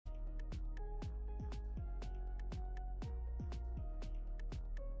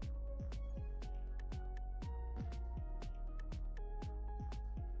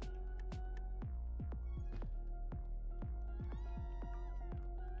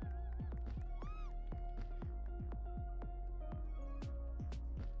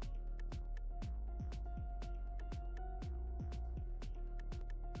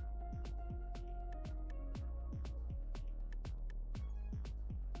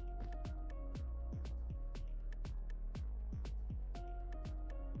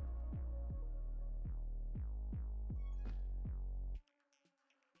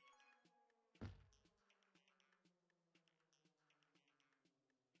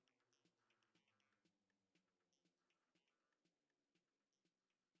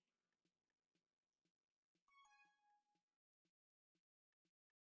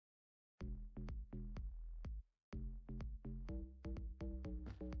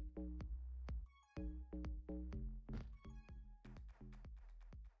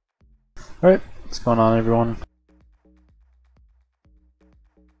Alright, what's going on, everyone?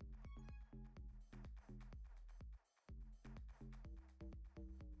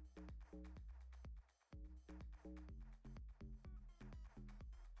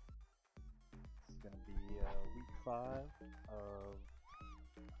 It's going to be week 5 of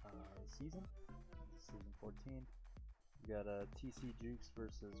the season 14. We got TC Jukes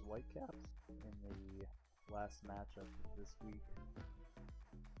versus Whitecaps in the last matchup of this week.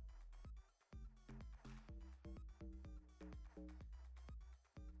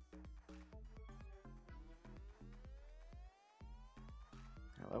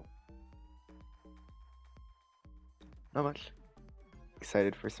 Hello. Not much.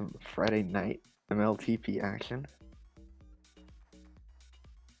 Excited for some Friday night MLTP action. It's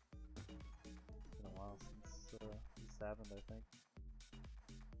been a while since this happened, I think.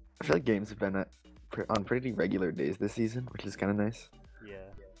 I feel like games have been on pretty regular days this season, which is kind of nice.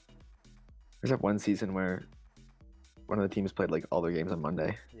 Yeah. There's that one season where one of the teams played like all their games on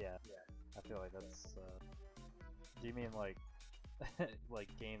Monday. Yeah. I feel like that's. Do you mean like like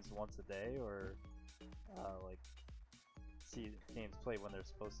games once a day, or like games played when they're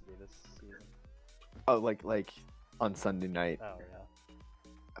supposed to be this season? Oh, like on Sunday night. Oh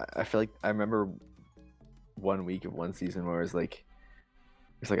yeah. I feel like I remember one week of one season where it's like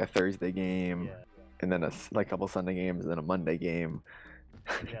a Thursday game, Yeah. and then a couple Sunday games, and then a Monday game.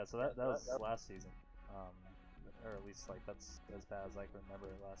 Yeah, so that was last season, or at least like that's as bad as I can remember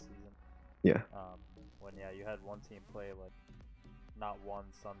it last season. Yeah. When you had one team play like not one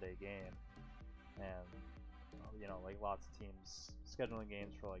Sunday game, and like lots of teams scheduling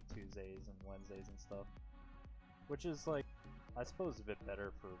games for like Tuesdays and Wednesdays and stuff, which is like I suppose a bit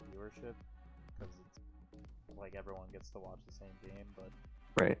better for viewership because it's like everyone gets to watch the same game, but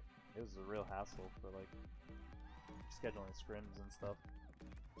Right. it was a real hassle for like scheduling scrims and stuff.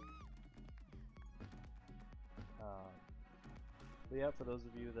 But yeah, for those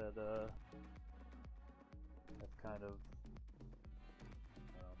of you that have kind of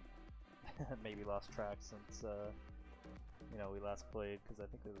maybe lost track since we last played, because I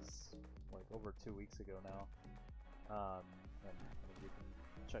think it was like over 2 weeks ago now. And you can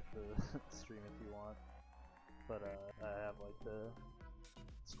check the stream if you want. But I have like the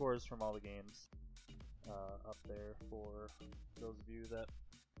scores from all the games up there for those of you that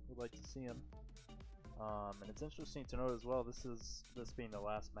would like to see them. And it's interesting to note as well, this being the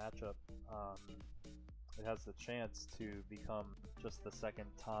last matchup, it has the chance to become just the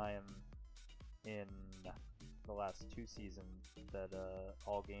second time in the last 2 seasons that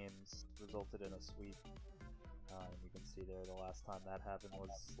all games resulted in a sweep. You can see there the last time that happened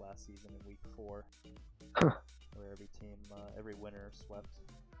was last season in week 4, where every winner swept.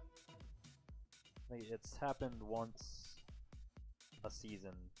 It's happened once a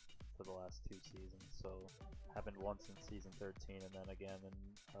season for the last 2 seasons, so happened once in season 13 and then again in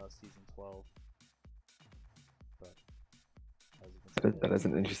season 12. But as you can see, That is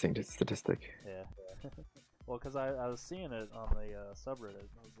an interesting statistic. Yeah. Well, because I was seeing it on the subreddit,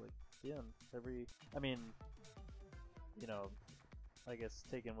 and I was like, yeah, I guess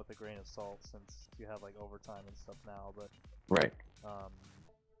taken with a grain of salt since you have like overtime and stuff now, but Right.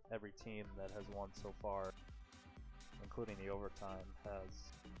 every team that has won so far, including the overtime,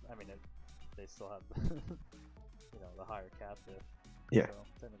 they still have the higher cap diff. Yeah. So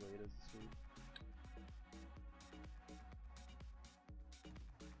technically it is a sweep.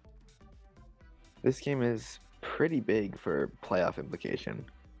 This game is pretty big for playoff implication.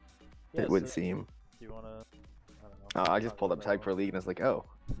 Yeah, it would so seem. Do you want to? I don't know. I just pulled up Tag Pro League and I was like, oh,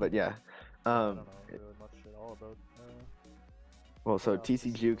 but yeah. I don't know really much at all about. Well, so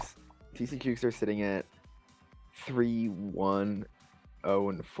playoffs. TC Jukes are sitting at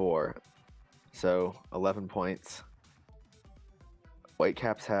 3-1-0-4, so 11 points.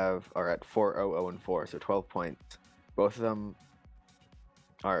 Whitecaps are at 4-0-0-4, so 12 points. Both of them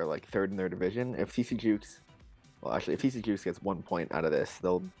are like third in their division. If TC Jukes gets 1 point out of this,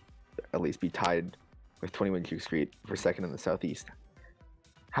 they'll at least be tied with 21 Juke Street for second in the Southeast.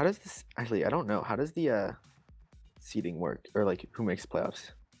 How does this actually? I don't know. How does the seeding work, or like who makes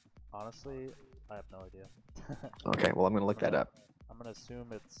playoffs? Honestly, I have no idea. Okay, well I'm gonna look that up. I'm gonna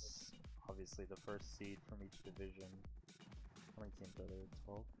assume it's obviously the first seed from each division. How many teams are there?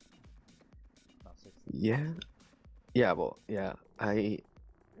 12? No, 16. Yeah. Yeah. Well, yeah. It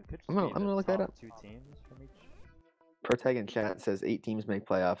could just I'm be gonna the look that top up. 2 teams from each. Protag in chat says 8 teams make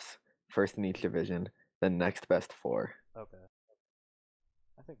playoffs, first in each division, then next best 4. Okay.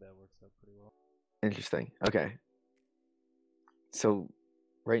 I think that works out pretty well. Interesting. Okay. So,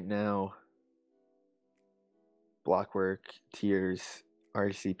 right now, Blockwork, Tiers,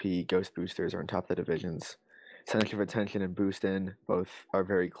 RCP Ghost Boosters are on top of the divisions. Center of Attention and Boost In both are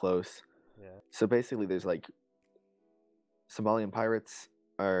very close. Yeah. So basically, there's like Somalian Pirates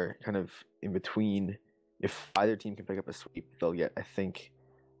are kind of in between. If either team can pick up a sweep, they'll get, I think,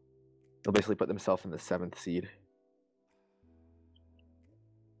 they'll basically put themselves in the 7th seed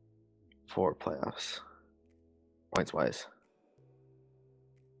for playoffs, points wise.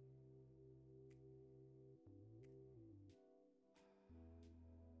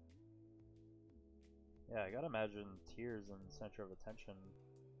 Yeah, I gotta imagine Tears and Center of Attention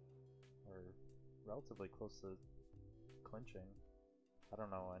are relatively close to clinching. I don't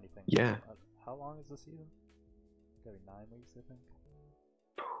know anything. Yeah. How long is the season? Gotta be 9 weeks, I think.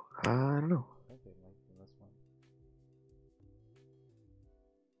 I don't know. I think they lengthened this one.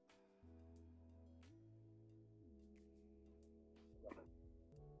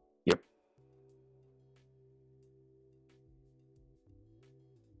 Yep.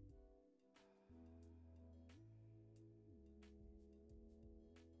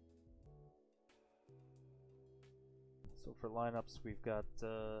 So for lineups, we've got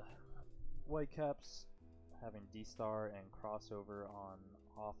Whitecaps having D-Star and Crossover on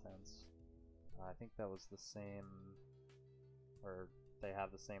offense. I think that was the same, or they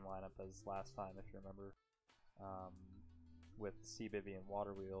have the same lineup as last time, if you remember, with C-Bibby and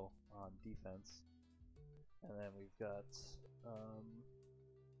Waterwheel on defense. And then we've got,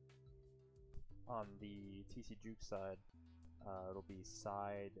 on the TC Jukes side, it'll be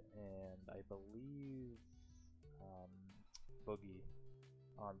Side and I believe Boogie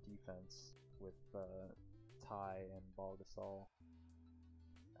on defense with Ty and Balgasol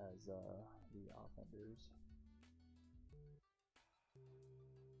as the offenders.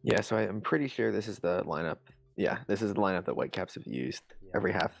 Yeah, so I'm pretty sure this is the lineup. Yeah, this is the lineup that Whitecaps have used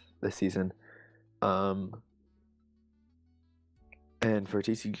every half this season. And for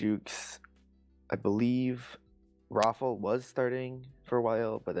TC Jukes, I believe Raffle was starting for a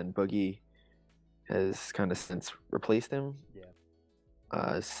while, but then Boogie has kind of since replaced him. Yeah.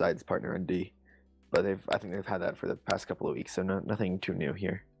 As Side's partner on D. But I think they've had that for the past couple of weeks, so nothing too new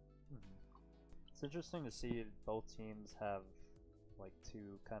here. It's interesting to see both teams have like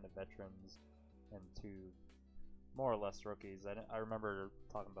 2 kind of veterans and 2 more or less rookies. I remember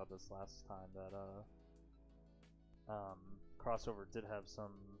talking about this last time that Crossover did have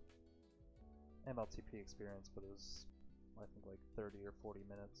some MLTP experience, but it was I think like 30 or 40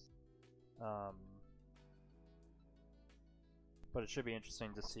 minutes. But it should be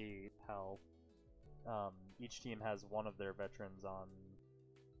interesting to see how each team has one of their veterans on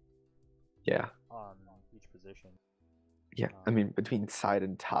each position. Yeah, I mean between Side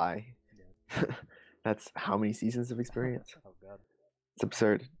and Ty, yeah. That's how many seasons of experience? Oh god, it's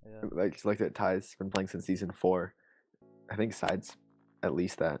absurd. Yeah. Like that Ty's been playing since season 4. I think Side's at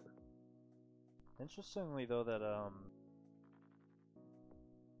least that. Interestingly though, that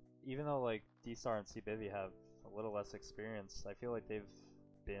even though like D-Star and C-Bibby have a little less experience, I feel like they've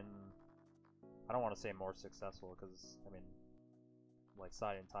been, I don't want to say more successful, because I mean like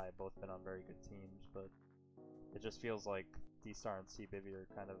Side and Ty have both been on very good teams, but it just feels like D-Star and C-Bibby are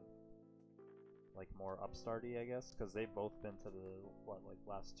kind of like more upstarty, I guess, because they've both been to the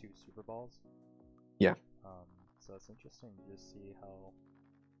last 2 Super Bowls. Yeah. So it's interesting to just see how,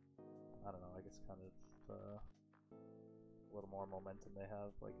 I don't know, I guess kind of a little more momentum they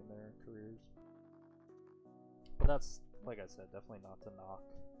have like in their careers. But that's, like I said, definitely not to knock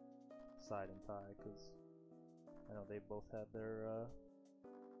Side and Ty, because I know they both had their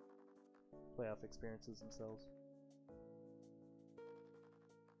playoff experiences themselves.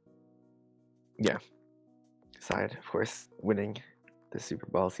 Yeah. Side, of course, winning the Super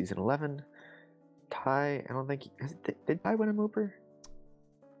Bowl season 11. Ty, I don't think did Ty win a Mooper?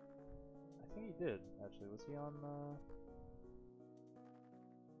 I think he did, actually. Was he on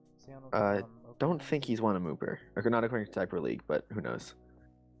don't think he's won a Mooper. Or not according to Typer League, but who knows.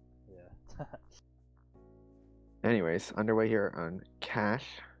 Yeah. Anyways, underway here on Cash.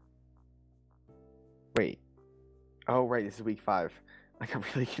 Wait. Oh right, this is week 5. I got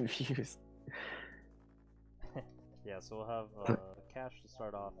really confused. Yeah, so we'll have Cash to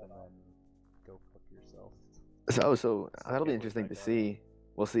start off and then go fuck yourself. So that'll be interesting to see.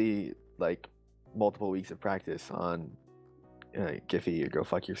 We'll see like multiple weeks of practice on Giphy or Go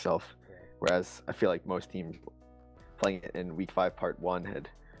Fuck Yourself. Yeah. Whereas I feel like most teams playing it in week 5 part 1 had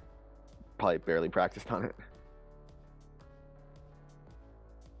probably barely practiced on it.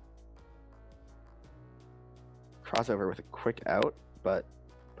 Crossover with a quick out, but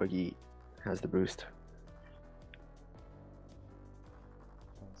Boogie has the boost.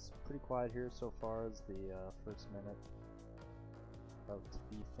 It's pretty quiet here so far as the first minute. about to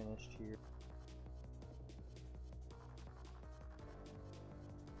be finished here.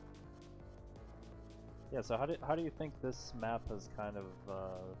 Yeah, so how do you think this map has kind of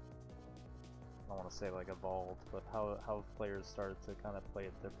I don't want to say like evolved, but how have players started to kind of play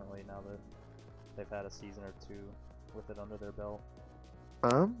it differently now that they've had a season or two with it under their belt?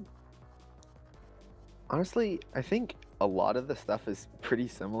 Honestly, I think a lot of the stuff is pretty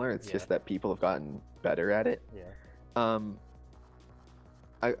similar. It's just that people have gotten better at it. Yeah.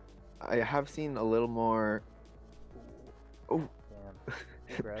 I have seen a little more. Oh, Damn.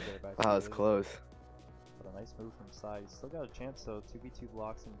 Good grab there by wow, that's close. But a nice move from side. He's still got a chance though. 2v2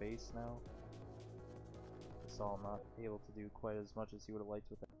 blocks in base now. Saul not able to do quite as much as he would have liked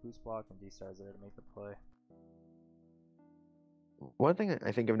with that boost block, and D-Star's there to make the play. One thing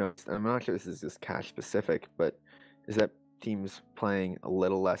I think I've noticed, and I'm not sure this is just cash specific, but is that teams playing a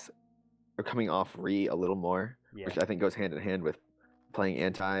little less, or coming off re a little more, which I think goes hand in hand with playing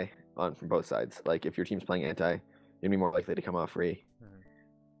anti on from both sides. Like if your team's playing anti, you'd be more likely to come off re,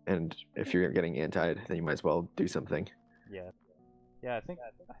 and if you're getting anti'd, then you might as well do something. Yeah, yeah. I think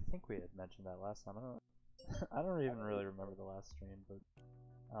we had mentioned that last time. I don't even really remember the last stream, but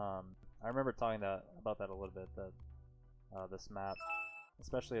I remember talking about that a little bit. That this map,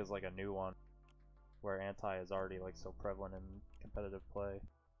 especially as like a new one, where anti is already like so prevalent in competitive play,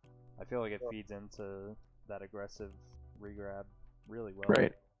 I feel like it feeds into that aggressive regrab really well.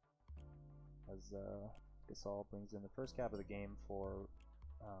 Right. As Gasol brings in the first cap of the game for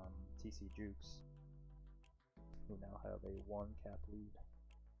TC Jukes, who now have a 1 cap lead.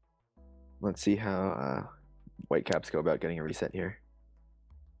 Let's see how Whitecaps go about getting a reset here.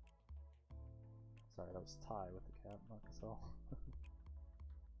 Sorry, that was Ty with the cap, not Gasol.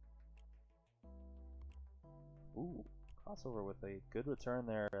 Ooh, crossover with a good return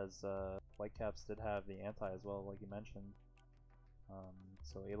there, as Whitecaps did have the anti as well, like you mentioned.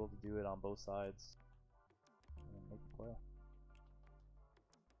 So able to do it on both sides and make the play.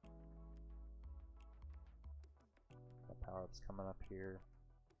 Got power-ups coming up here.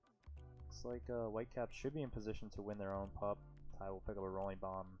 Looks like Whitecaps should be in position to win their own pup. Ty will pick up a rolling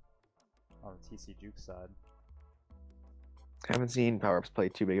bomb on the TC Jukes side. Haven't seen power-ups play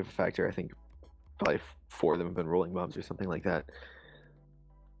too big of a factor. I think probably 4 of them have been rolling bombs or something like that.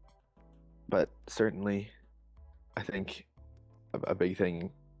 But certainly, I think a big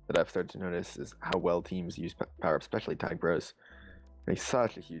thing that I've started to notice is how well teams use power-ups, especially tag bros. Makes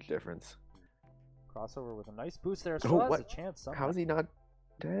such a huge difference. Crossover with a nice boost there. Still has a chance somehow. How is he not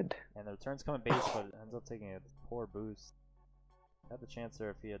dead? And the return's coming base, but it ends up taking a poor boost. Had the chance there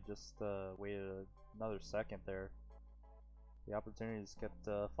if he had just waited another second there. The opportunities kept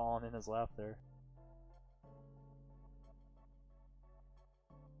falling in his lap there.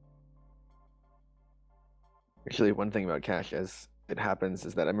 Actually, one thing about cash as it happens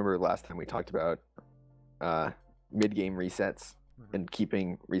is that I remember last time we talked about mid-game resets and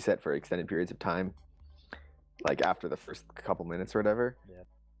keeping reset for extended periods of time, like after the first couple minutes or whatever. Yeah.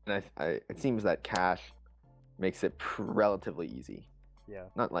 And it seems that cash makes it relatively easy. Yeah.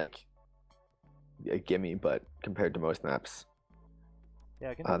 Not like a gimme, but compared to most maps,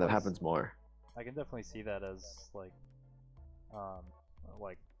 yeah, that happens more. I can definitely see that as like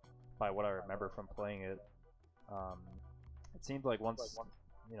by what I remember from playing it. It seemed like once,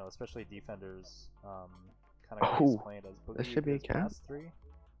 you know, especially defenders, kind of explained as Boogie. This should be a cap. Pass 3.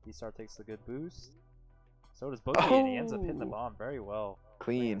 D-Star takes the good boost. So does Boogie, and he ends up hitting the bomb very well.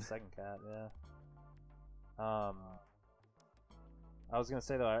 Clean. Second cap, yeah. I was gonna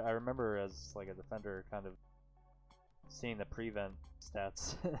say though, I remember as like a defender, kind of seeing the prevent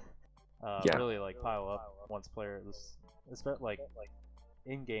stats really like pile up once player, especially like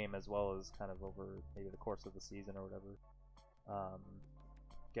in game as well as kind of over maybe the course of the season or whatever,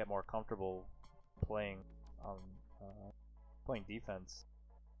 get more comfortable playing playing defense.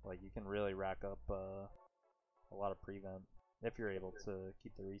 Like you can really rack up a lot of prevent if you're able to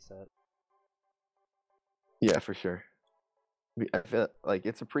keep the reset. Yeah, for sure. I feel like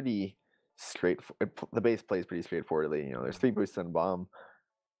it's a pretty the base plays pretty straightforwardly. You know, there's 3 boosts and a bomb.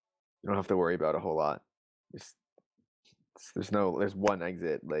 You don't have to worry about a whole lot. There's one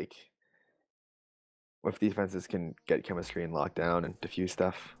exit. Like, if defenses can get chemistry and lock down and diffuse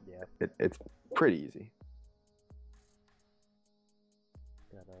stuff, it's pretty easy.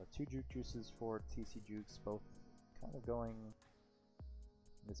 Got 2 Juke Juices for TC Jukes, both kind of going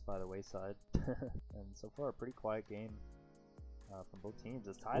missed by the wayside. And so far a pretty quiet game from both teams.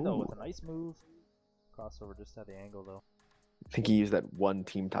 It's Ty though with a nice move. Crossover just at the angle though. I think he used that one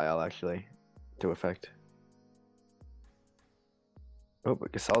team tile actually to effect. Oh,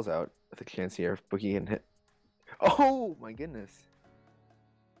 but Gasol's out with a chance here if Boogie can hit. Oh my goodness.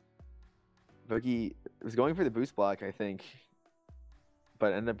 Boogie was going for the boost block, I think,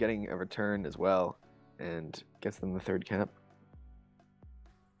 but ended up getting a return as well, and gets them the third cap.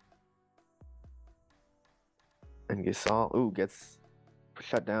 And Gasol, ooh, gets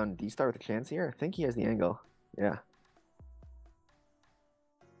shut down. D-Star with a chance here? I think he has the angle. Yeah.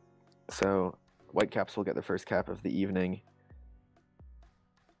 So Whitecaps will get their first cap of the evening.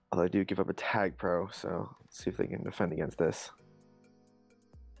 Although I do give up a tag pro, so let's see if they can defend against this.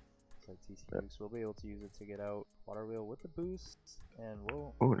 So TC Jukes will be able to use it to get out. Water wheel with the boost, and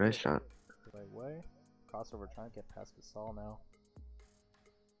we'll. Oh, nice shot. The right way. Crossover trying to get past Gasol now.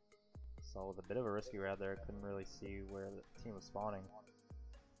 So with a bit of a risky grab there, couldn't really see where the team was spawning.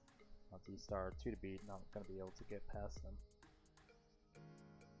 D-Star 2 to beat, not going to be able to get past them.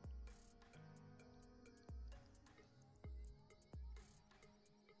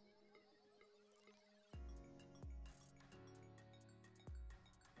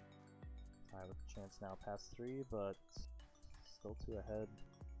 Alright, with a chance now past 3, but still 2 ahead.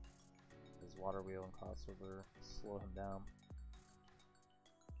 His water wheel and crossover slow him down.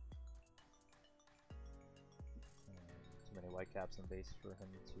 Too many Whitecaps in base for him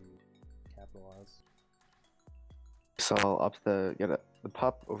to capitalize. So I'll up the the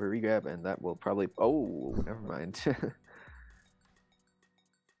pop over regrab, and that will probably. Oh, never mind.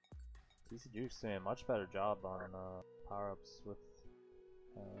 TC Jukes doing a much better job on power-ups with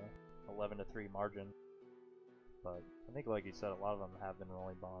 11-3 margin, but I think, like you said, a lot of them have been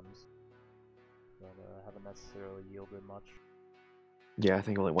rolling bombs, but haven't necessarily yielded much. Yeah, I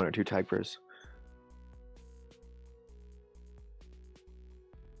think only 1 or 2 tag pros.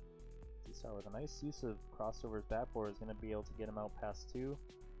 D-Star with a nice use of crossovers backboard is going to be able to get him out past 2.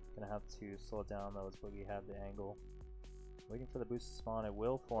 Going to have to slow it down though as Boogie had the angle. Waiting for the boost to spawn, it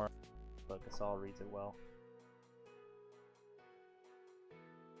will form, but Gasol reads it well.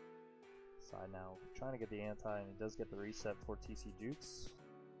 Side now, trying to get the anti, and he does get the reset for TC Jukes,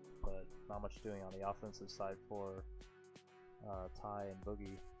 but not much doing on the offensive side for Ty and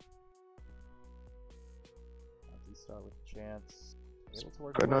Boogie. D-Star with a chance. Able to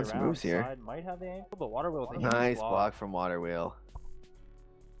work Putting on his way some around. moves here. Side might have the angle, but Water Wheel with a huge Nice block from Water Wheel.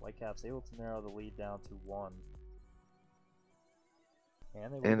 Whitecaps able to narrow the lead down to 1.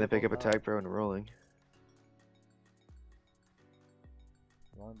 And they pick up a tag pro and rolling.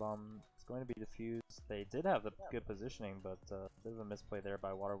 Rolling bomb is going to be diffused. They did have the good positioning, but a bit of a misplay there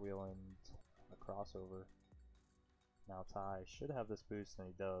by Water Wheel and a crossover. Now Ty should have this boost, and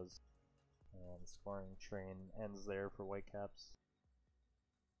he does. And the scoring train ends there for Whitecaps.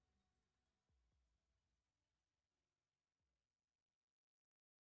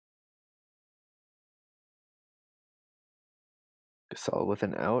 Gasol with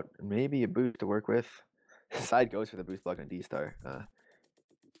an out, maybe a boost to work with. Side goes for the boost block on D-Star.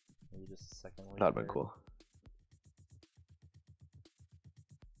 Maybe just a second. That would have been cool.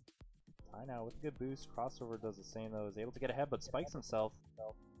 Ty now with a good boost. Crossover does the same though. Is able to get ahead, but spikes himself.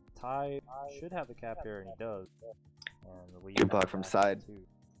 Ty should have the cap here, and he does. And the lead Good block from side.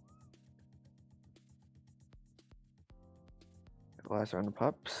 Last round of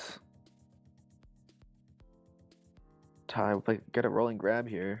pups. Ty will get a rolling grab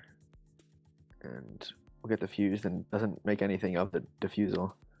here, and we'll get diffused, and doesn't make anything of the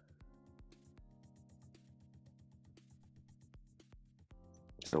diffusal.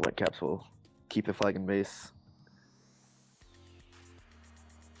 So Whitecaps will keep the flag in base.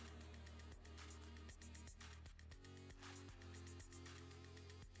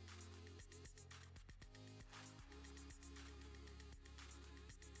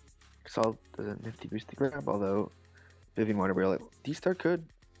 Gasol does a nifty boost to grab, although Vivian Water Wheel, D-Star could.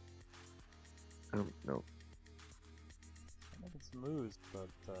 Oh, no. Making some moves, but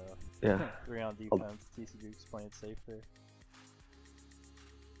yeah. 3 on defense. TC Jukes playing it safe there.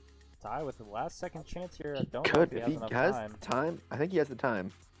 Ty with the last second chance here. I don't know if he has enough time. I think he has the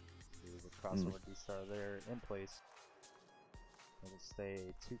time. There's a crossover D-Star there in place. It'll stay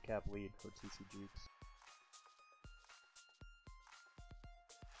a 2 cap lead for TC Jukes.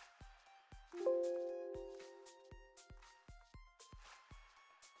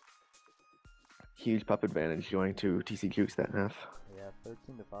 Huge pup advantage going to TC Jukes that half. Yeah,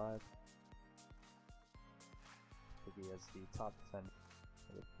 13-5. Boogie has the top defender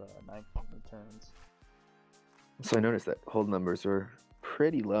with 9 returns. So I noticed that hold numbers were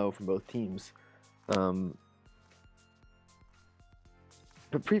pretty low from both teams. But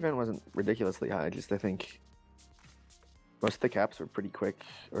prevent wasn't ridiculously high. I think most of the caps were pretty quick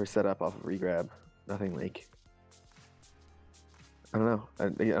or set up off of regrab. Nothing like, I don't know.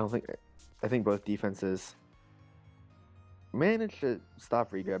 I think both defenses managed to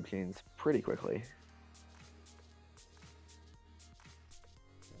stop regrab chains pretty quickly.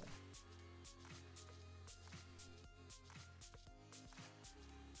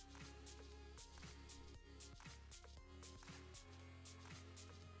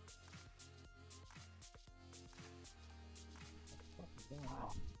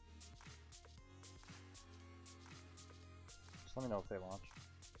 Just let me know if they launch.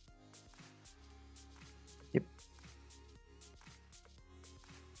 Yep.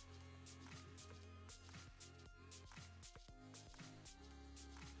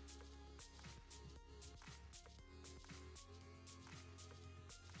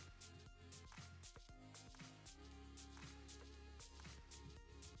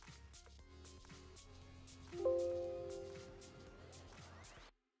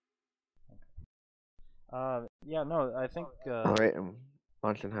 Yeah, no, I think. All right, and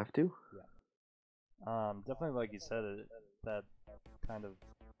launched in half 2. Yeah. Definitely, like you said, that kind of.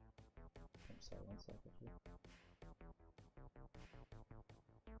 I'm sorry, 1 second. Here.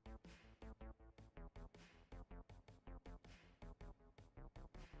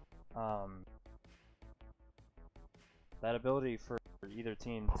 That ability for either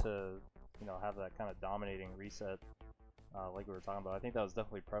team to, have that kind of dominating reset, like we were talking about, I think that was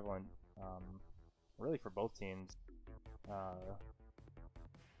definitely prevalent, really for both teams,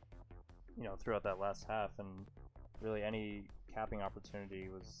 throughout that last half, and really any capping opportunity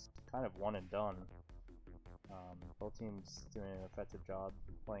was kind of one and done. Both teams doing an effective job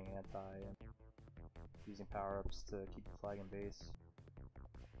playing anti and using power-ups to keep the flag in base.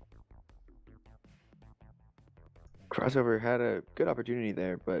 Crossover had a good opportunity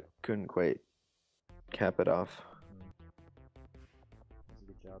there, but couldn't quite cap it off. That was a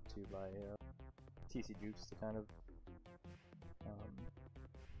good job too by TC Jukes to kind of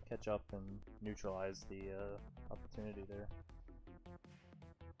catch up and neutralize the opportunity there.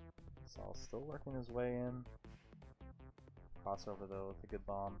 Saul still working his way in. Crossover though with a good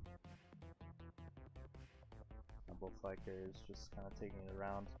bomb. And both flag carriers just kind of taking it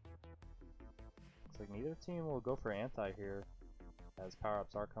around. Looks like neither team will go for anti here, as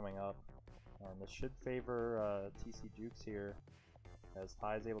power-ups are coming up. And this should favor TC Jukes here, as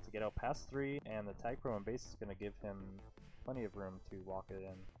Ty is able to get out past 3, and the tag pro in base is going to give him plenty of room to walk it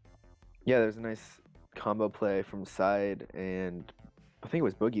in. Yeah, there's a nice combo play from side, and I think it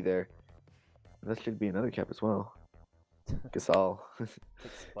was Boogie there. That should be another cap as well. Gasol. Takes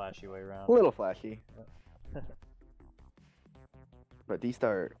the flashy way around. A little flashy. Yep. But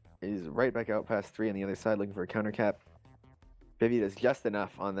D-Star is right back out past 3 on the other side looking for a counter cap. Vivi does just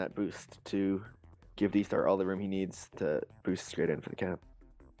enough on that boost to give D-Star all the room he needs to boost straight in for the cap.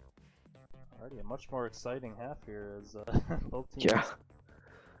 Already a much more exciting half here as both teams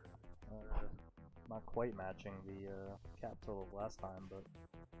not quite matching the cap total of last time, but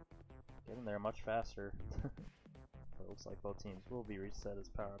getting there much faster. It looks like both teams will be reset as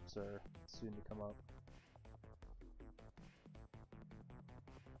power-ups are soon to come up.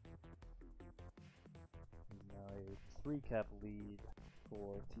 Now a 3 cap lead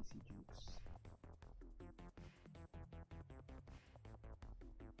for TC Jukes.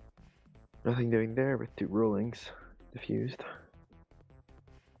 Nothing doing there with 2 rulings diffused.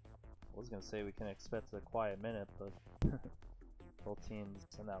 I was gonna say we can expect a quiet minute, but both teams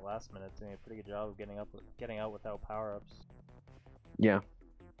in that last minute doing a pretty good job of getting out without power-ups. Yeah.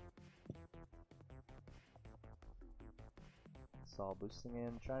 Saul boosting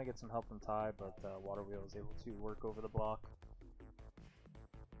in, trying to get some help from Ty, but Water Wheel is able to work over the block.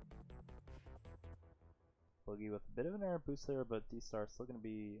 Boogie with a bit of an errant boost there, but D-Star still going to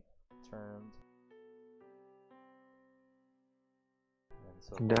be turned. And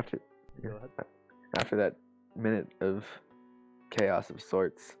so And go ahead. after that minute of chaos of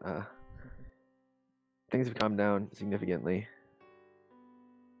sorts, things have calmed down significantly.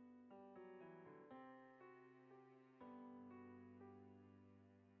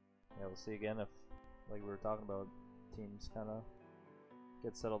 Yeah, we'll see again if, like we were talking about, teams kind of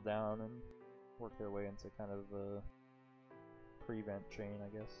get settled down and work their way into kind of a prevent chain, I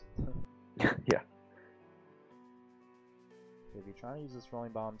guess. Yeah. If you're trying to use this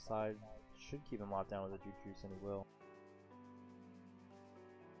rolling bomb side, should keep him locked down with a Jukes, and he will.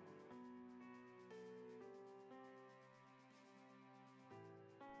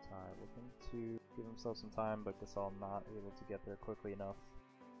 Ty looking to give himself some time, but Gasol not able to get there quickly enough.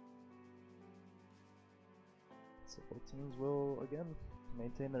 So both teams will, again,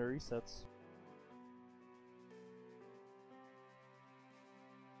 maintain their resets.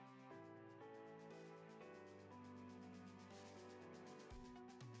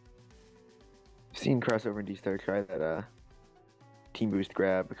 Seen Crossover and D-Star try that team boost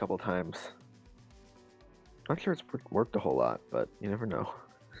grab a couple times. Not sure it's worked a whole lot, but you never know.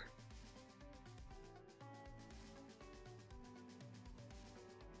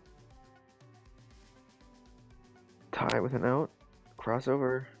 Tie with an out,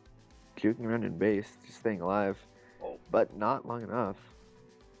 crossover, juking around in base, just staying alive, but not long enough.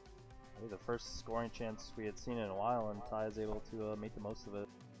 The first scoring chance we had seen in a while, and Ty is able to make the most of it.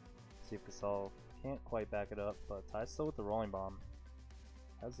 See if Gasol can't quite back it up, but Ty's still with the rolling bomb.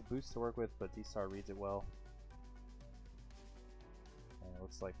 Has the boost to work with, but D-Star reads it well. And it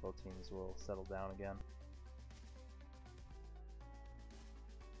looks like both teams will settle down again.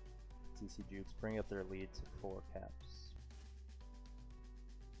 TC Jukes bring up their lead to 4 caps.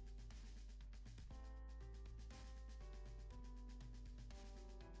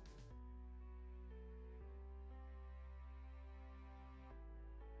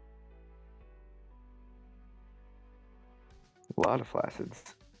 A lot of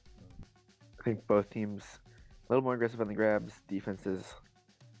flacids. I think both teams a little more aggressive on the grabs. Defense is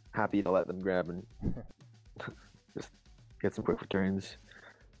happy to let them grab and just get some quick returns.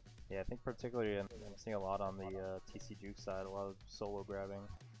 Yeah, I think particularly I'm seeing a lot on the TC Juke side, a lot of solo grabbing.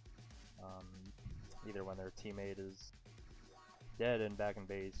 Either when their teammate is dead and back in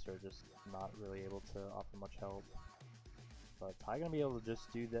base, or just not really able to offer much help. But Ty gonna be able to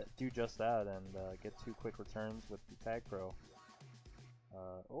just do just that, and get 2 quick returns with the tag pro.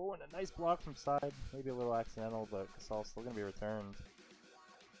 Oh, and a nice block from side, maybe a little accidental, but Gasol's still gonna be returned.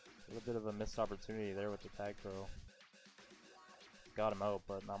 A little bit of a missed opportunity there with the tag pro. Got him out,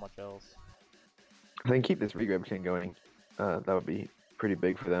 but not much else. I think keep this regrab chain going. That would be pretty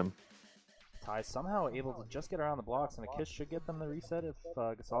big for them. Ty somehow able to just get around the blocks, and a kiss should get them the reset if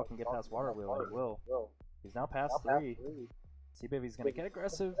Gasol can get past Water Wheel, and he will. He's now past 3. C-Baby's gonna get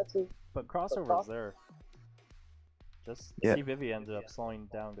aggressive, but crossover's there. Just C-Baby ended up slowing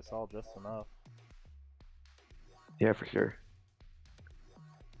down Gasol just enough. Yeah, for sure.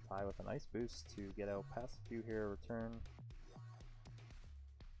 Ty with a nice boost to get out past a few here, return.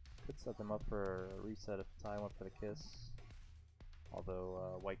 Could set them up for a reset if Ty went for the kiss.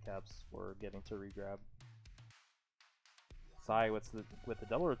 Although Whitecaps were getting to regrab. Ty with the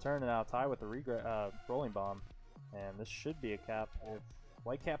double return, and now Ty with the rolling bomb. And this should be a cap if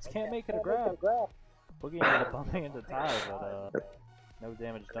Whitecaps can't make it a grab. Boogie ended up bumping into Ty, but no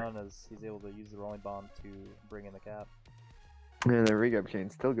damage done as he's able to use the rolling bomb to bring in the cap. And the regrab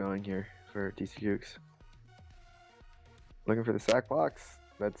chain's still going here for TC Jukes. Looking for the sack box.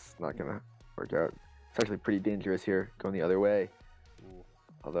 That's not gonna work out. It's actually pretty dangerous here, going the other way. Ooh.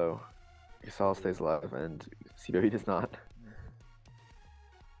 Although Gasol stays alive and CW does not.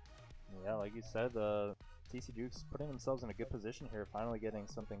 Yeah, like you said, TC Jukes putting themselves in a good position here, finally getting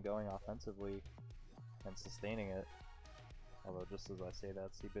something going offensively and sustaining it. Although just as I say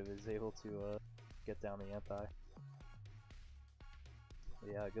that, CBIV is able to get down the anti.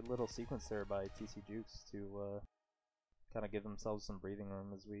 Yeah, a good little sequence there by TC Jukes to kind of give themselves some breathing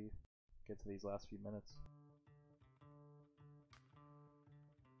room as we get to these last few minutes.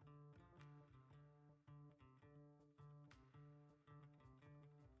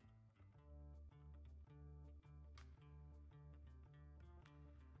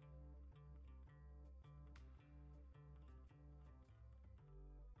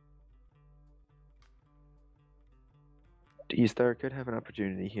 D-Star could have an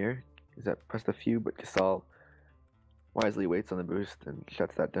opportunity here. He's at pressed a few, but Gasol wisely waits on the boost and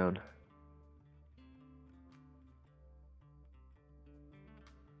shuts that down.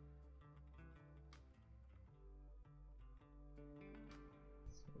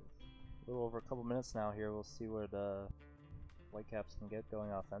 A little over a couple minutes now here. We'll see where the Whitecaps can get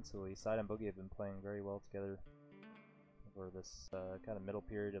going offensively. Side and Boogie have been playing very well together over this kind of middle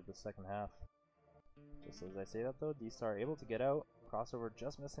period of the second half. Just as I say that though, D-Star able to get out, crossover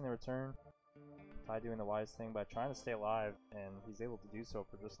just missing the return. Ty doing the wise thing by trying to stay alive, and he's able to do so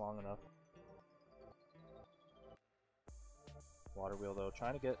for just long enough. Water Wheel though,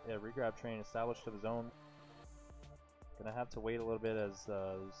 trying to get a regrab train established of his own. Gonna have to wait a little bit as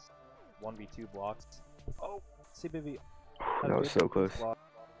 1v2 blocks. Oh, CBV. That was so close.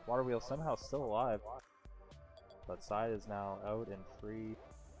 Water Wheel somehow still alive, but Side is now out and free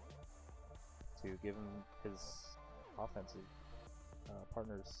to give him his offensive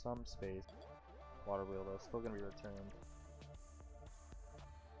partners some space. Water Wheel though still going to be returned.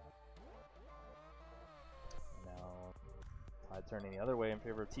 Now Tide turning the other way in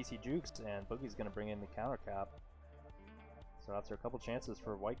favor of TC Jukes, and Boogie's going to bring in the counter cap. So after a couple chances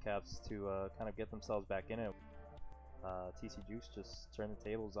for Whitecaps to kind of get themselves back in it, TC Jukes just turn the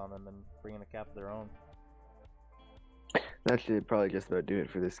tables on them and bring in a cap of their own. That should probably just about do it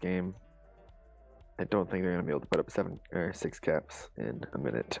for this game. I don't think they're gonna be able to put up 7 or 6 caps in a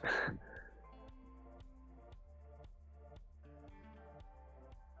minute.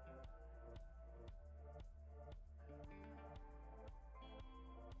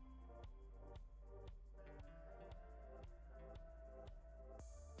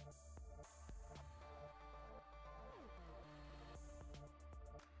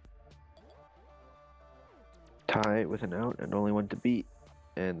 Tie with an out and only one to beat,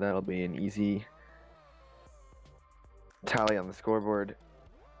 and that'll be an easy tally on the scoreboard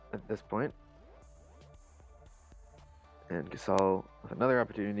at this point. And Gasol with another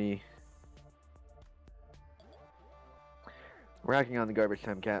opportunity, racking on the garbage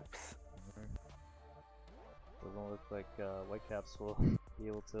time caps. Doesn't look like Whitecaps will be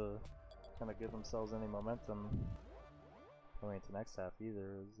able to kind of give themselves any momentum going into next half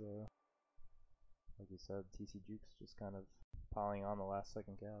either. As like you said, TC Jukes just kind of piling on the last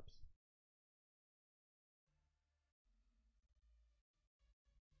second caps.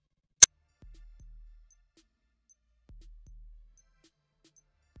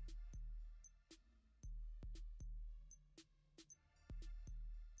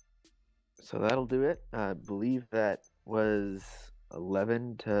 So that'll do it. I believe that was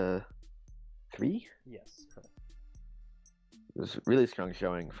 11 to 3. Yes, correct. It was a really strong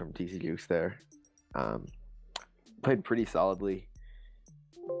showing from TC Jukes there. Played pretty solidly,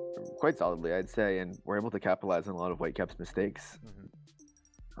 quite solidly, I'd say, and were able to capitalize on a lot of Whitecaps' mistakes.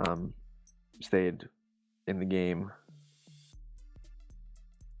 Stayed in the game.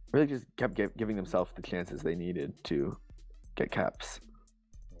 Really just kept giving themselves the chances they needed to get caps.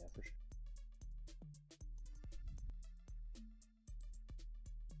 Yeah, for sure.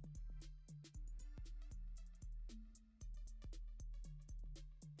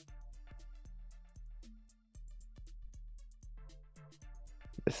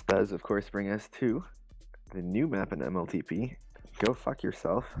 This does, of course, bring us to the new map in MLTP. Go fuck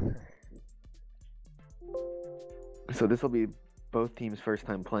yourself. So this will be both teams' first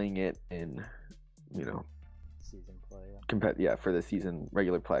time playing it in, you know, Season play. yeah, for the season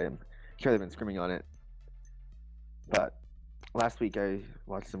regular play. I'm sure they've been scrimming on it. But last week I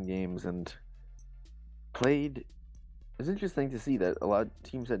watched some games and played. It was interesting to see that a lot of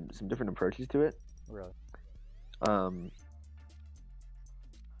teams had some different approaches to it. Really?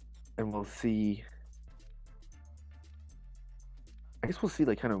 And we'll see. I guess we'll see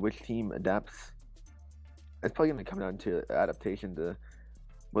like kind of which team adapts. It's probably going to come down to adaptation to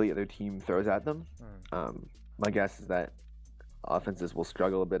what the other team throws at them. My guess is that offenses will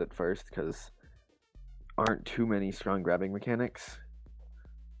struggle a bit at first because aren't too many strong grabbing mechanics.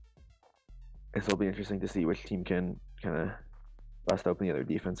 And so it'll be interesting to see which team can kind of bust open the other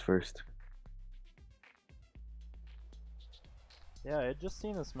defense first. Yeah, I had just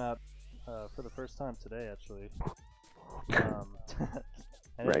seen this map for the first time today, actually.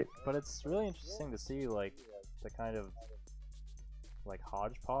 Right. But it's really interesting to see like the kind of like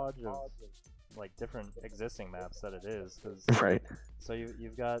hodgepodge of like different existing maps that it is, because Right. So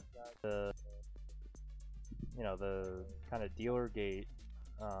you've got the the kind of dealer gate.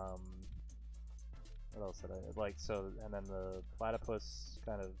 What else did I like? So and then the platypus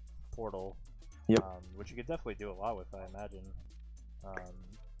kind of portal. Yep. Which you could definitely do a lot with, I imagine.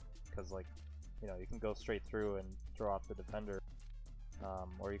 Because like you can go straight through and throw off the defender,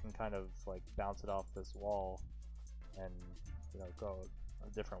 or you can kind of like bounce it off this wall and go a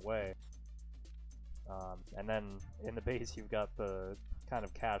different way. And then in the base you've got the kind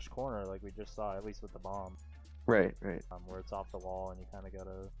of cash corner like we just saw, at least with the bomb. Right. Where it's off the wall and you kind of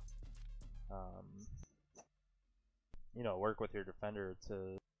gotta work with your defender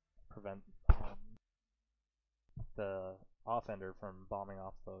to prevent the offender from bombing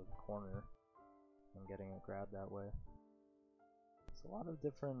off the corner and getting it grabbed that way. It's a lot of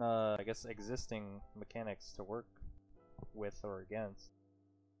different, I guess, existing mechanics to work with or against.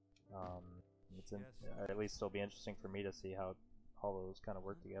 At least it'll be interesting for me to see how all those kind of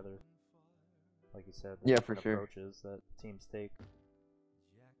work together. Like you said, the Yeah, for different sure. approaches that teams take.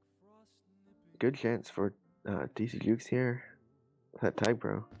 Good chance for DC Jukes here. That tag,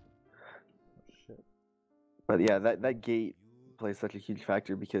 bro. Oh, shit. But yeah, that gate plays such a huge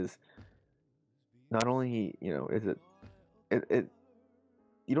factor because not only is it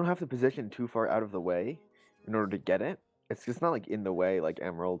you don't have to position too far out of the way in order to get it. It's just not like in the way like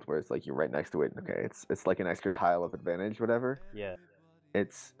Emerald, where it's like you're right next to it. Okay, it's like an extra tile of advantage, whatever. Yeah.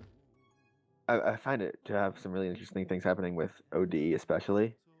 I find it to have some really interesting things happening with OD,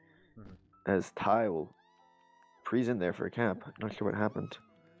 especially as Ty will freeze in there for a camp. Not sure what happened.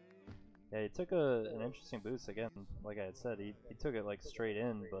 Yeah, he took an interesting boost again. Like I had said, he took it like straight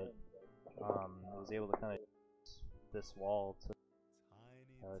in, but was able to kind of use this wall to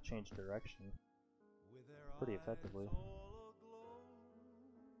change direction pretty effectively.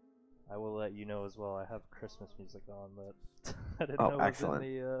 I will let you know as well. I have Christmas music on that I didn't know was in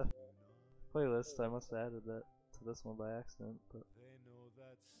the playlist. I must have added that to this one by accident.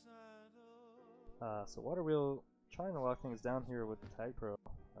 But so Water Wheel trying to lock things down here with the Tag Pro.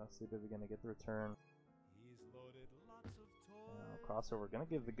 See if we're gonna get the return. Crossover gonna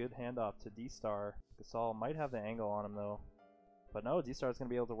give the good handoff to D-Star. Gasol might have the angle on him though. But no, D-Star's gonna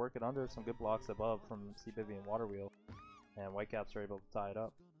be able to work it under. Some good blocks above from C-Bivy and Water Wheel. And Whitecaps are able to tie it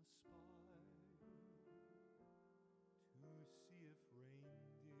up.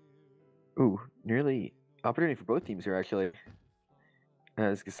 Ooh, nearly opportunity for both teams here actually.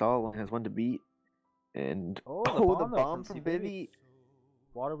 As Gasol has one to beat. And the bomb from Bivy.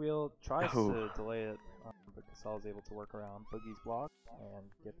 Water Wheel tries to delay it, but Gasol is able to work around Boogie's block and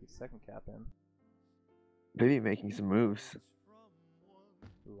get the second cap in. Bivy making some moves.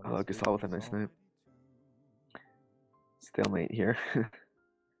 Nice Gasol with a nice snipe. Stalemate here. I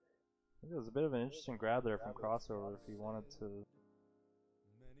think it was a bit of an interesting grab there from Crossover if he wanted to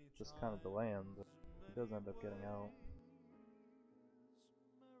just kind of delay him, but he does end up getting out.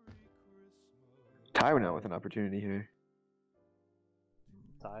 Ty went out with an opportunity here.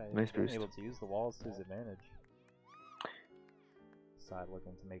 Ty nice boost. Able to use the walls to his advantage. Side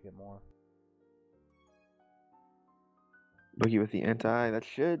looking to make it more. Boogie with the anti. That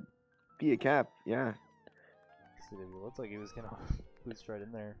should be a cap. Yeah. See, it looked like he was gonna boost right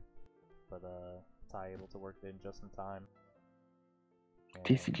in there, but Ty able to work it in just in time. And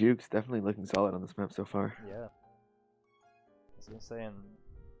TC Jukes definitely looking solid on this map so far. Yeah. I was gonna say, and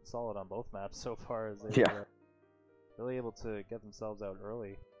solid on both maps so far as they really able to get themselves out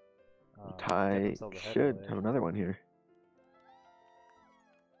early. Ty should have another one here.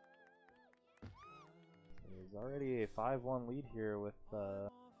 There's already a 5-1 lead here with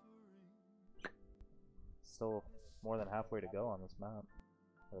still more than halfway to go on this map,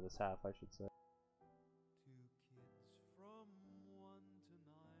 or this half I should say.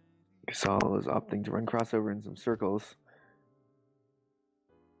 Gasol is opting to run crossover in some circles.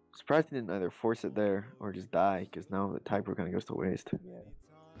 Surprised he didn't either force it there or just die, because now the Tag Pro kind of goes to waste. Yeah.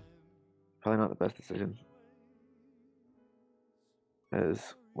 Probably not the best decision.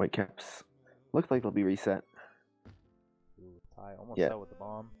 As Whitecaps look like they'll be reset. Ooh, Ty almost out with the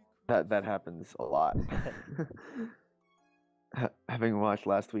bomb. That happens a lot. Having watched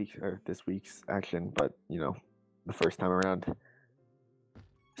last week or this week's action, but you know, the first time around,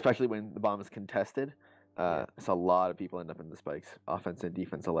 especially when the bomb is contested, it's a lot of people end up in the spikes, offense and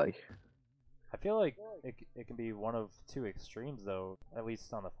defense alike. I feel like it can be one of two extremes though, at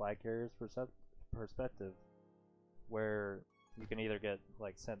least on the flag carrier's perspective, where you can either get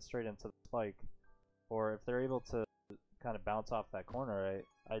like sent straight into the spike, or if they're able to kind of bounce off that corner.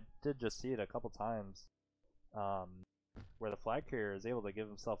 I did just see it a couple times, where the flag carrier is able to give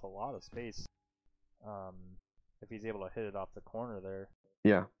himself a lot of space, if he's able to hit it off the corner there.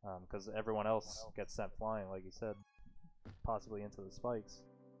 Yeah. Because everyone else gets sent flying, like you said, possibly into the spikes.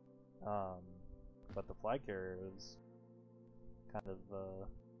 But the flag carrier is kind of,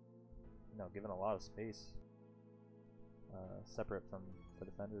 you know, given a lot of space, separate from the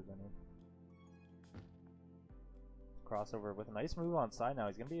defenders. I mean, crossover with a nice move on side now.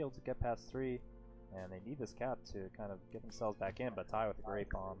 He's gonna be able to get past 3, and they need this cap to kind of get themselves back in. But Ty with a great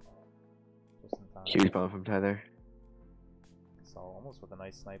bomb, just in time. Huge bomb from Ty there. So almost with a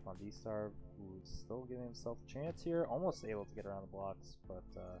nice snipe on D-Star, who's still giving himself a chance here. Almost able to get around the blocks, but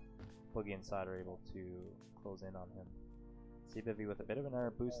Boogie and Side are able to close in on him. C-Bivy with a bit of an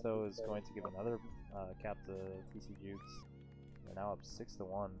error boost though is going to give another cap to TC Jukes. They're now up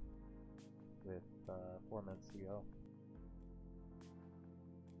 6-1 with 4 minutes to go.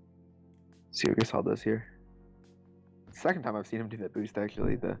 See what Gasol does here. Second time I've seen him do that boost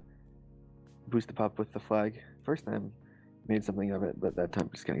actually, the boost to pop with the flag. First time made something of it, but that time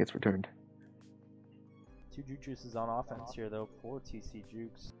just kind of gets returned. 2 Jukes on offense here though for TC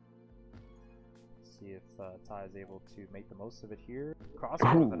Jukes. See if Ty is able to make the most of it here.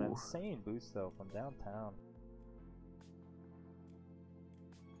 Crossover with an insane boost though from downtown.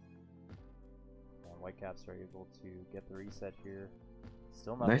 And Whitecaps are able to get the reset here.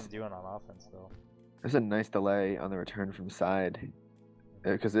 Still nothing doing on offense though. There's a nice delay on the return from Side.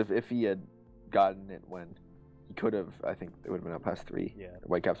 Because if he had gotten it when he could have, I think it would have been up past 3. Yeah.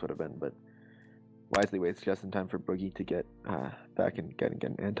 Whitecaps would have been, but wisely waits just in time for Boogie to get back and get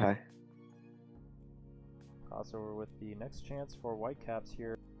an anti. Crossover with the next chance for Whitecaps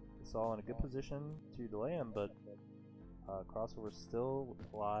here. It's all in a good position to delay him, but crossover's still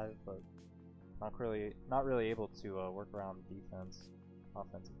alive, but not really able to work around defense,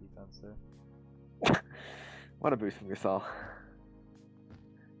 offensive defense there. What a boost from Gasol.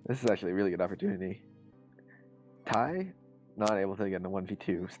 This is actually a really good opportunity. Ty, not able to get in a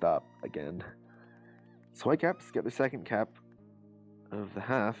 1v2 stop again. So Whitecaps get the second cap of the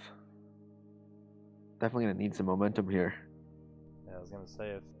half. Definitely gonna need some momentum here. Yeah, I was gonna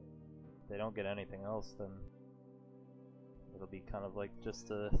say if they don't get anything else, then it'll be kind of like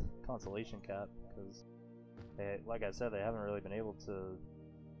just a consolation cap, because like I said, they haven't really been able to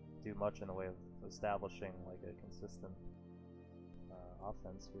do much in the way of establishing like a consistent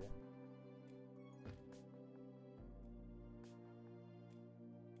offense here.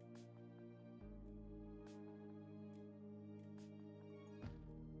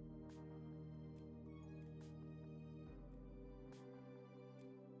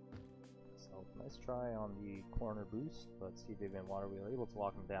 So nice try on the corner boost, but CJ Van Waterwheel able to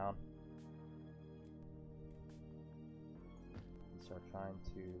lock him down. Start trying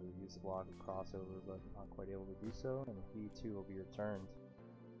to use the block of crossover, but not quite able to do so, and he too will be returned.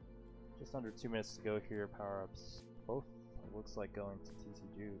 Just under 2 minutes to go here. Power-ups both looks like going to TC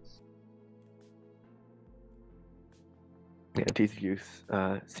Jukes. Yeah, TC Jukes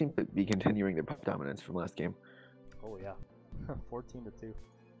seem to be continuing their pop dominance from last game. Oh yeah, 14-2.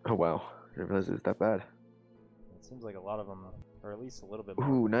 Oh wow, I didn't realize it was that bad. It seems like a lot of them, or at least a little bit more.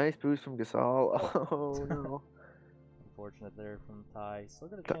 Ooh, nice boost from Gasol. Oh no. Unfortunate there from Ty. Still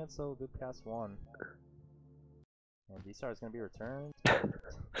got a chance though, good pass one. And D-Star is going to be returned. Bit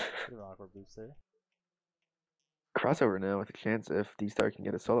of an awkward boost there. Crossover now with a chance if D-Star can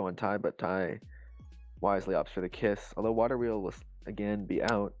get a solo on Ty, but Ty wisely opts for the kiss. Although Waterwheel will again be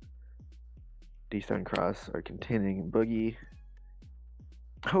out. D-Star and Cross are containing Boogie.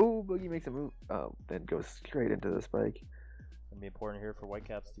 Oh, Boogie makes a move. Oh, then goes straight into the spike. It's going to be important here for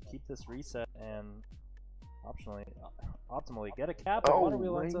Whitecaps to keep this reset and optimally get a cap. Oh,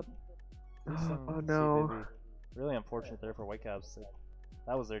 Waterwheel ends up boosting. Oh no. Really unfortunate there for Whitecaps.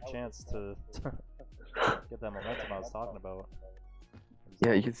 That was their chance to get that momentum I was talking about.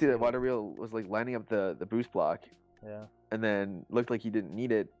 Yeah, you can see that Waterwheel was like lining up the boost block. Yeah. And then looked like he didn't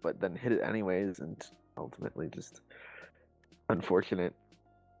need it, but then hit it anyways, and ultimately just unfortunate.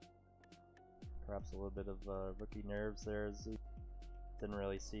 Perhaps a little bit of rookie nerves there, as he didn't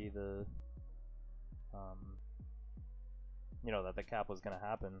really see the that the cap was going to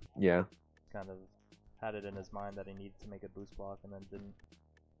happen. Yeah. Kind of had it in his mind that he needed to make a boost block and then didn't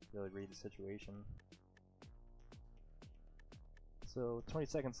really read the situation. So 20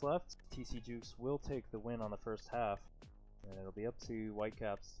 seconds left. TC Jukes will take the win on the first half, and it'll be up to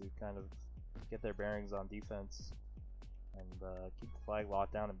Whitecaps to kind of get their bearings on defense and keep the flag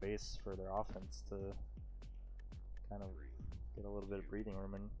locked down in base for their offense to kind of get a little bit of breathing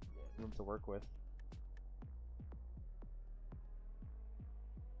room and room to work with.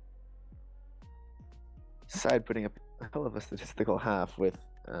 Side putting up a hell of a statistical half with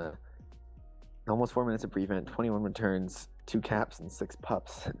almost 4 minutes of prevent, 21 returns, 2 caps, and 6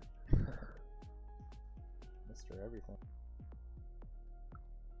 pups. Mr. Everything.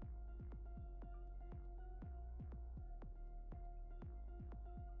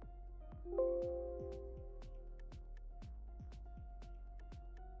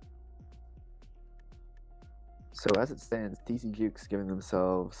 So as it stands, TC Jukes giving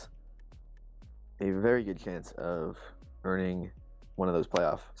themselves a very good chance of earning one of those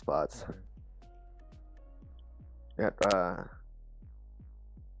playoff spots. Got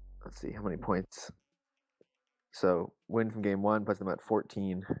let's see how many points. So win from game 1 puts them at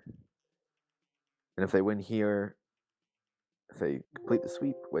 14, and if they win here, if they complete the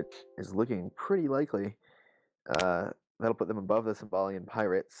sweep, which is looking pretty likely, that'll put them above the Symbolian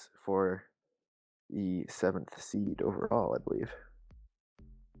Pirates for the 7th seed overall, I believe.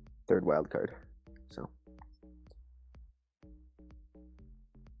 3rd wild card. So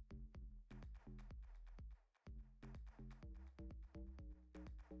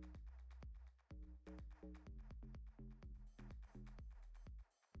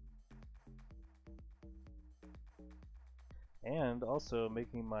and also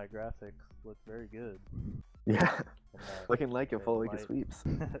making my graphic look very good. yeah, looking like a full week of sweeps.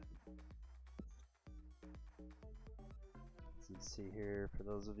 As you see here, for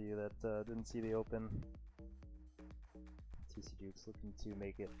those of you that didn't see the open, TC Jukes looking to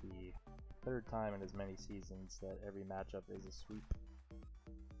make it the 3rd time in as many seasons that every matchup is a sweep.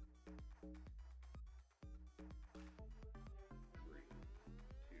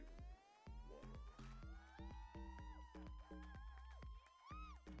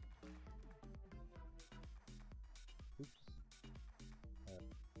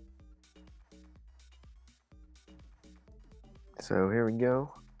 So here we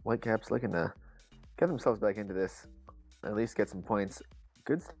go. Whitecaps looking to get themselves back into this. At least get some points.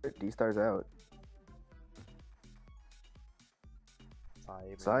 Good start. D-Star's out.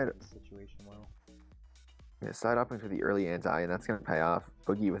 Side. The situation well. Yeah, side up into the early anti, and that's going to pay off.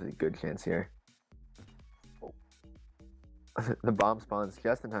 Boogie with a good chance here. Oh. The bomb spawns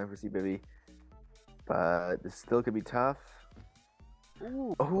just in time for CBivvy. But this still could be tough.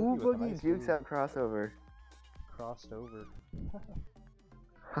 Ooh, Boogie nice Jukes move. out crossover. Crossed over.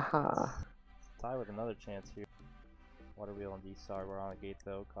 Haha. Ty with another chance here. Water Wheel and D-Star were on the gate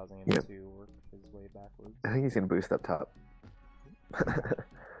though, causing him Yep. to work his way backwards. I think he's going to boost up top.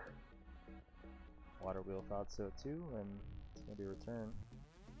 Water Wheel thought so too, and it's going to be a return.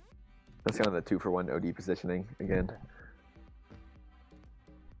 That's kind of the 2-for-1 OD positioning again.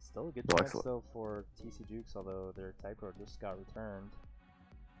 Still a good Blocks chance though for TC Jukes, although their Typro just got returned.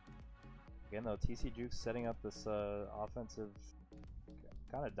 Again though, TC Jukes setting up this offensive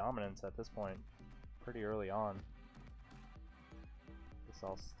kind of dominance at this point pretty early on. This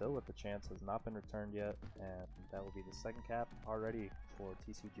all still with the chance has not been returned yet, and that will be the second cap already for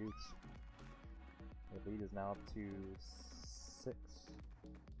TC Jukes. The lead is now up to 6.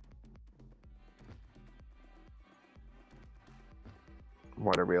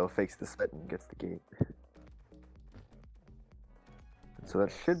 Water Wheel fakes the split and gets the gate. So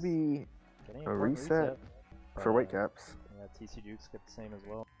that should be Getting a important reset for Whitecaps. Yeah, TC Jukes get the same as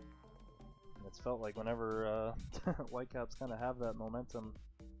well. And it's felt like whenever Whitecaps kind of have that momentum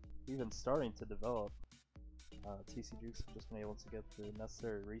even starting to develop, TC Jukes have just been able to get the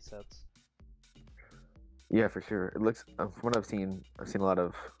necessary resets. Yeah, for sure. It looks, from what I've seen a lot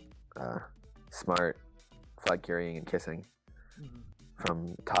of smart flag carrying and kissing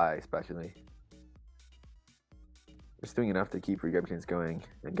from Ty, especially. Just doing enough to keep regrab chains going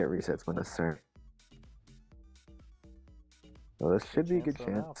and get resets when necessary. Well, this should be a good Now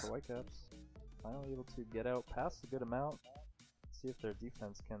chance. for Whitecaps. Finally able to get out past a good amount. See if their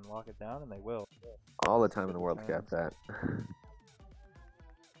defense can lock it down, and they will. All the time in the world to cap that.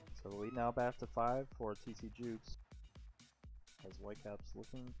 So the lead now back to 5 for TC Jukes. As Whitecaps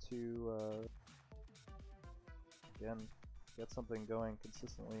looking to, again, get something going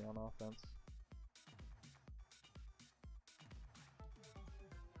consistently on offense.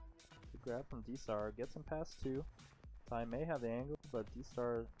 Good grab from D-Star, gets him past 2. Ty may have the angle, but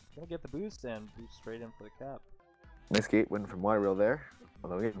D-Star gonna get the boost and boost straight in for the cap. Nice gate win from Water Wheel there.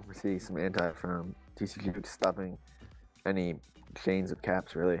 Although we see some anti from TC Jukes stopping any chains of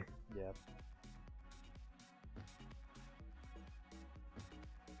caps, really. Yeah.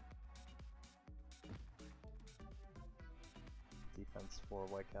 Defense for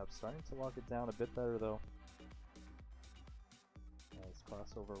Whitecaps starting to lock it down a bit better though. As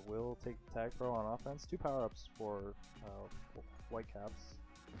crossover will take the tag pro on offense. 2 power-ups for Whitecaps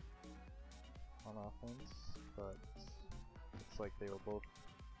on offense, but looks like they will both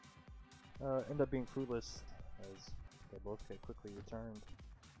end up being fruitless as they both get quickly returned.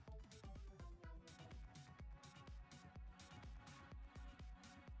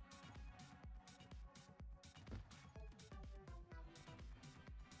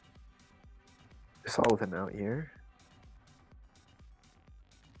 It's all with an out here.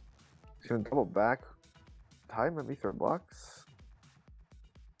 He's gonna double back. Ty might be throw blocks.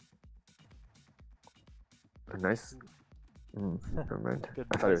 A nice. Never mind. Good,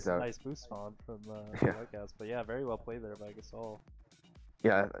 I thought it was out. Nice boost spawn from Yeah. Whitecaps, but yeah, very well played there by Gasol.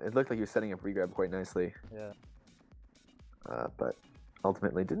 Yeah, it looked like he was setting up regrab quite nicely. Yeah. But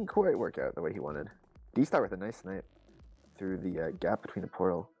ultimately didn't quite work out the way he wanted. D-Star with a nice snipe through the gap between the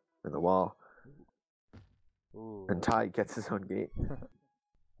portal and the wall. Ooh. And Ty gets his own gate.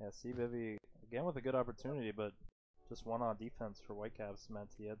 Yeah, CBivvy again with a good opportunity, but just one on defense for Whitecaps meant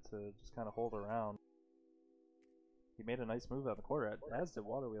he had to just kind of hold around. He made a nice move out of the quarter, as did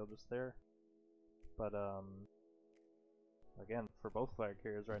Water Wheel just there. But again, for both flag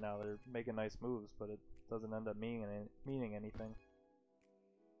carriers right now, they're making nice moves, but it doesn't end up meaning anything.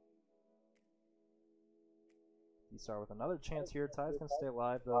 D-Star with another chance here. Ty's gonna stay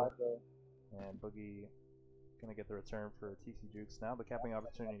alive though, and Boogie gonna get the return for TC Jukes. Now the capping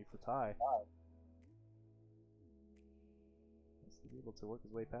opportunity for Ty. He's able to work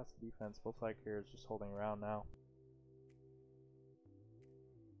his way past the defense. Both flag carriers just holding around now.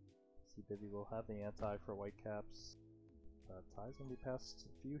 CBivvy will have the anti for Whitecaps. Ty's gonna be past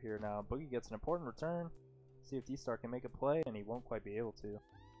a few here now. Boogie gets an important return. See if D-Star can make a play, and he won't quite be able to.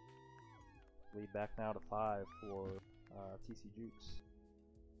 Lead back now to 5 for TC Jukes.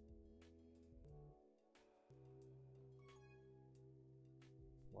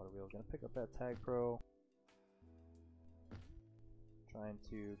 Water Wheel gonna pick up that tag pro. trying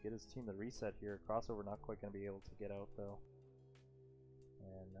to get his team to reset here. Crossover not quite going to be able to get out though.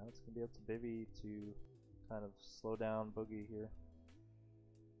 And now it's going to be up to Bibby to kind of slow down Boogie here.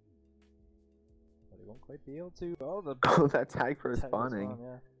 But he won't quite be able to. Oh, that tag for spawning.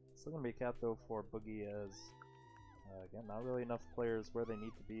 Yeah. Still going to be a cap though for Boogie as, again, not really enough players where they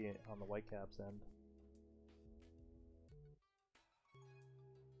need to be on the Whitecaps end.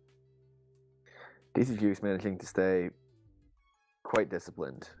 DC Jukes managing to stay quite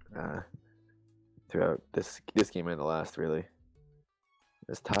disciplined throughout this game and the last, really.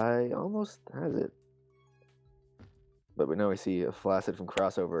 This tie almost has it. But we know we see a flaccid from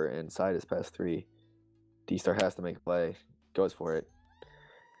crossover and side is past 3. D-Star has to make a play. Goes for it.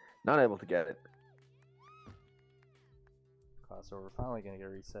 Not able to get it. Crossover finally going to get a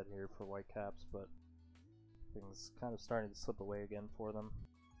reset here for Whitecaps, but things kind of starting to slip away again for them.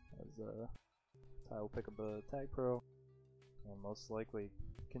 As Ty will pick up a tag pro and most likely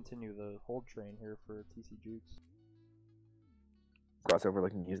continue the hold train here for TC Jukes. Crossover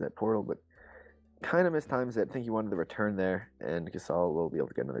looking to use that portal, but kind of mistimes it. I think he wanted the return there, and Gasol will be able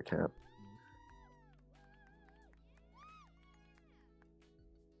to get another cap.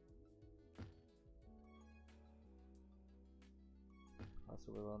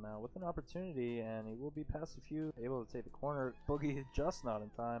 Crossover now with an opportunity, and he will be past a few, able to take the corner. Boogie just not in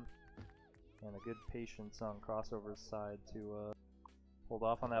time, and a good patience on Crossover's side to hold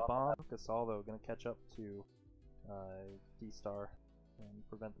off on that bomb. Gasol though going to catch up to D-Star and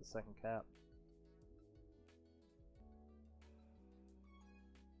prevent the second cap.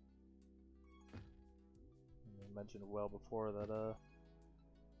 And I mentioned well before that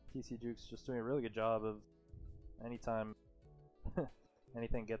TC Jukes just doing a really good job of anytime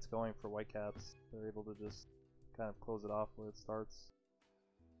anything gets going for Whitecaps, they're able to just kind of close it off where it starts.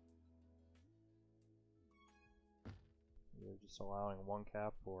 They're just allowing one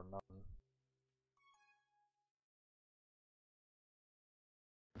cap or nothing.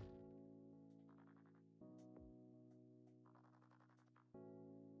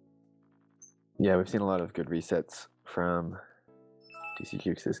 Yeah, we've seen a lot of good resets from DC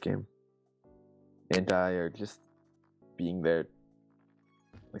Jukes this game. And Dye are just being there,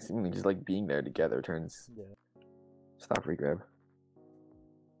 like seemingly just like being there together turns stop regrab.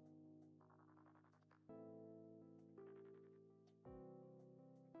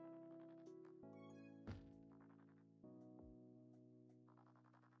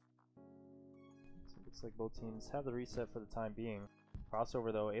 So it looks like both teams have the reset for the time being.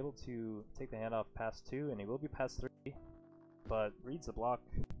 Crossover though able to take the handoff past 2, and he will be past 3, but reads the block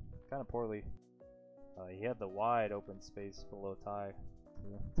kind of poorly. He had the wide open space below Ty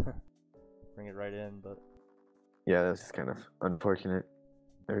to bring it right in, but yeah, that's just kind of unfortunate.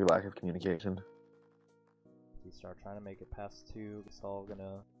 Very lack of communication. D-Star trying to make it past 2. Gasol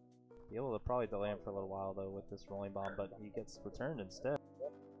gonna be able to probably delay him for a little while though with this rolling bomb, but he gets returned instead.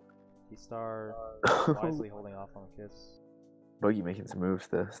 D-Star wisely holding off on the kiss. Boogie making some moves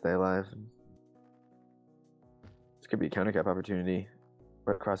to stay alive. This could be a counter cap opportunity.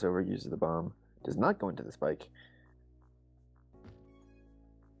 Where crossover uses the bomb. Does not go into the spike.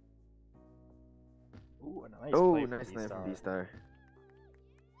 Ooh, a nice play from D-Star.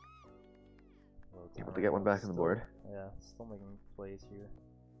 Able to get one back on the board. Yeah, still making plays here.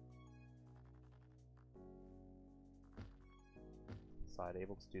 Side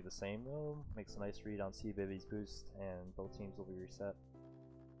able to do the same though. Makes a nice read on C-Bibby's boost, and both teams will be reset.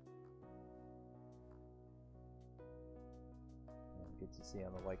 And good to see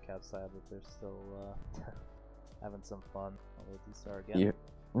on the Whitecap side that they're still having some fun. Although D-Star again.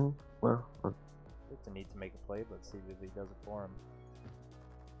 Yeah. Well. It's a need to make a play, but C-Bibby does it for him.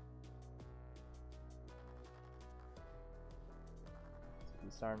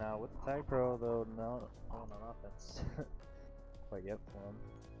 D-Star now with the tag pro though. No, on offense. Quite yet for him.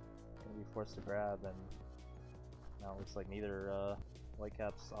 Gonna be forced to grab, and now it looks like neither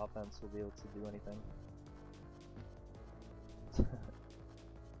Whitecaps offense will be able to do anything.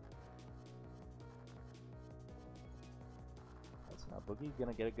 That's now Boogie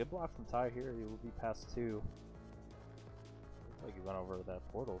gonna get a good block from Ty here. He will be past 2. Looks like he went over that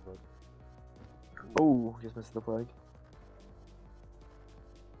portal, but oh, just missed the flag.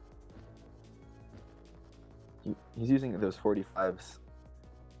 He's using those 45s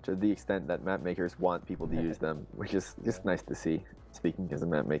to the extent that map makers want people to use them, which is just nice to see, speaking as a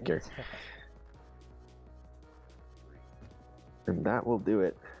map maker. And that will do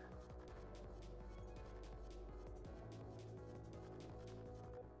it.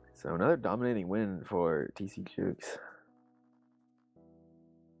 So another dominating win for TC Jukes.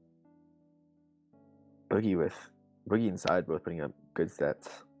 Boogie with Boogie and Side both putting up good stats.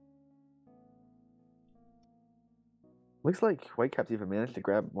 Looks like Whitecaps even managed to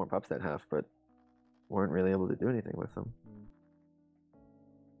grab more pups that half, but weren't really able to do anything with them.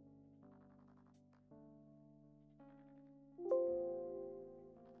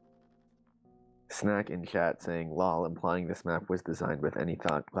 Snack in chat saying lol, implying this map was designed with any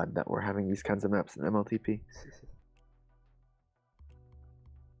thought. Glad that we're having these kinds of maps in MLTP.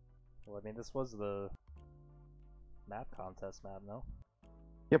 Well, I mean, this was the map contest map, no?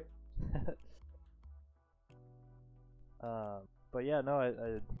 Yep. But yeah, no,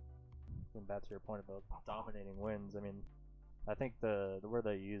 I going back to your point about dominating wins. I mean, I think the word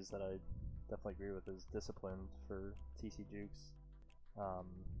I use that I definitely agree with is disciplined for TC Jukes.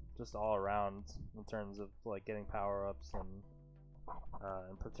 Just all around in terms of like getting power ups and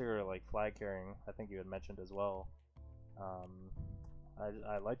in particular like flag carrying. I think you had mentioned as well.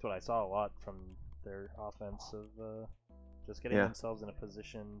 I liked what I saw a lot from their offense of just getting themselves in a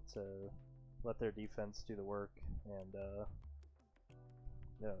position to let their defense do the work, and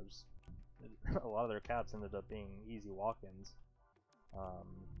you know, just a lot of their caps ended up being easy walk-ins,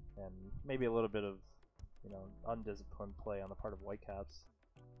 and maybe a little bit of, you know, undisciplined play on the part of Whitecaps,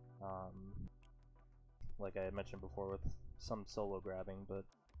 like I had mentioned before with some solo grabbing, but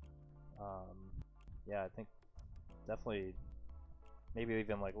yeah, I think definitely maybe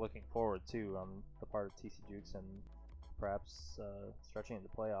even like looking forward too on the part of TC Jukes and perhaps stretching into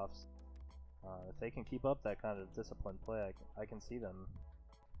playoffs. If they can keep up that kind of disciplined play, I can see them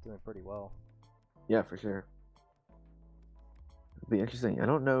doing pretty well. Yeah, for sure. It'll be interesting. I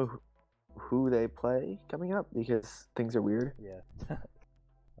don't know who they play coming up because things are weird. Yeah. I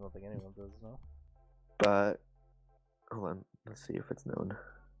don't think anyone does, no? But hold on, let's see if it's known.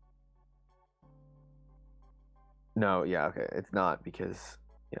 No, yeah, okay, it's not because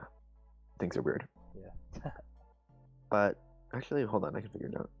yeah, things are weird. Yeah. But actually, hold on, I can figure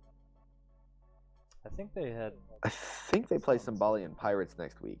it out. I think they play Symboli and Pirates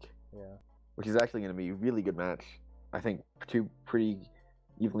next week. Yeah. Which is actually going to be a really good match. I think two pretty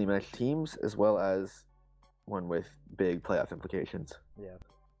evenly matched teams, as well as one with big playoff implications. Yeah.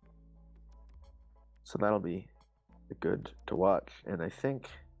 So that'll be good to watch. And I think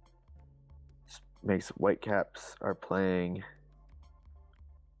makes Whitecaps are playing.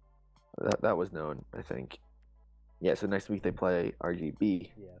 That was known, I think. Yeah, so next week they play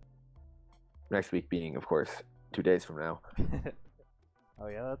RGB. Yeah. Next week being, of course, 2 days from now. Oh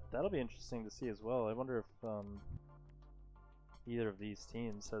yeah, that'll be interesting to see as well. I wonder if either of these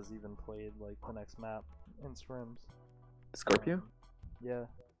teams has even played like the next map in scrims. Scorpio? Yeah,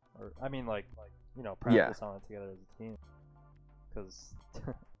 or I mean like you know, practice on it together as a team, because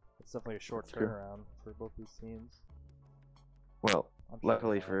it's definitely a short turnaround for both these teams. Well,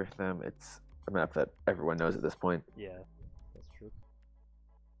 luckily for them, it's a map that everyone knows at this point. Yeah, that's true.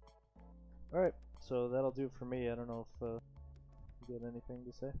 Alright, so that'll do it for me. I don't know if you got anything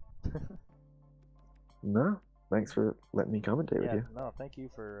to say? No, thanks for letting me commentate with you. No, thank you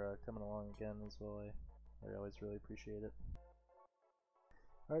for coming along again as well. I always really appreciate it.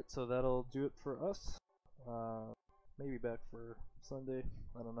 Alright, so that'll do it for us. Maybe back for Sunday,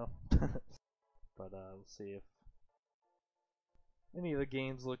 I don't know. But we'll see if any of the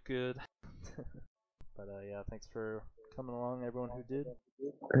games look good. But yeah, thanks for coming along, everyone who did.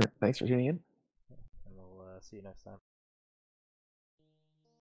 Thanks for tuning in. And we'll see you next time.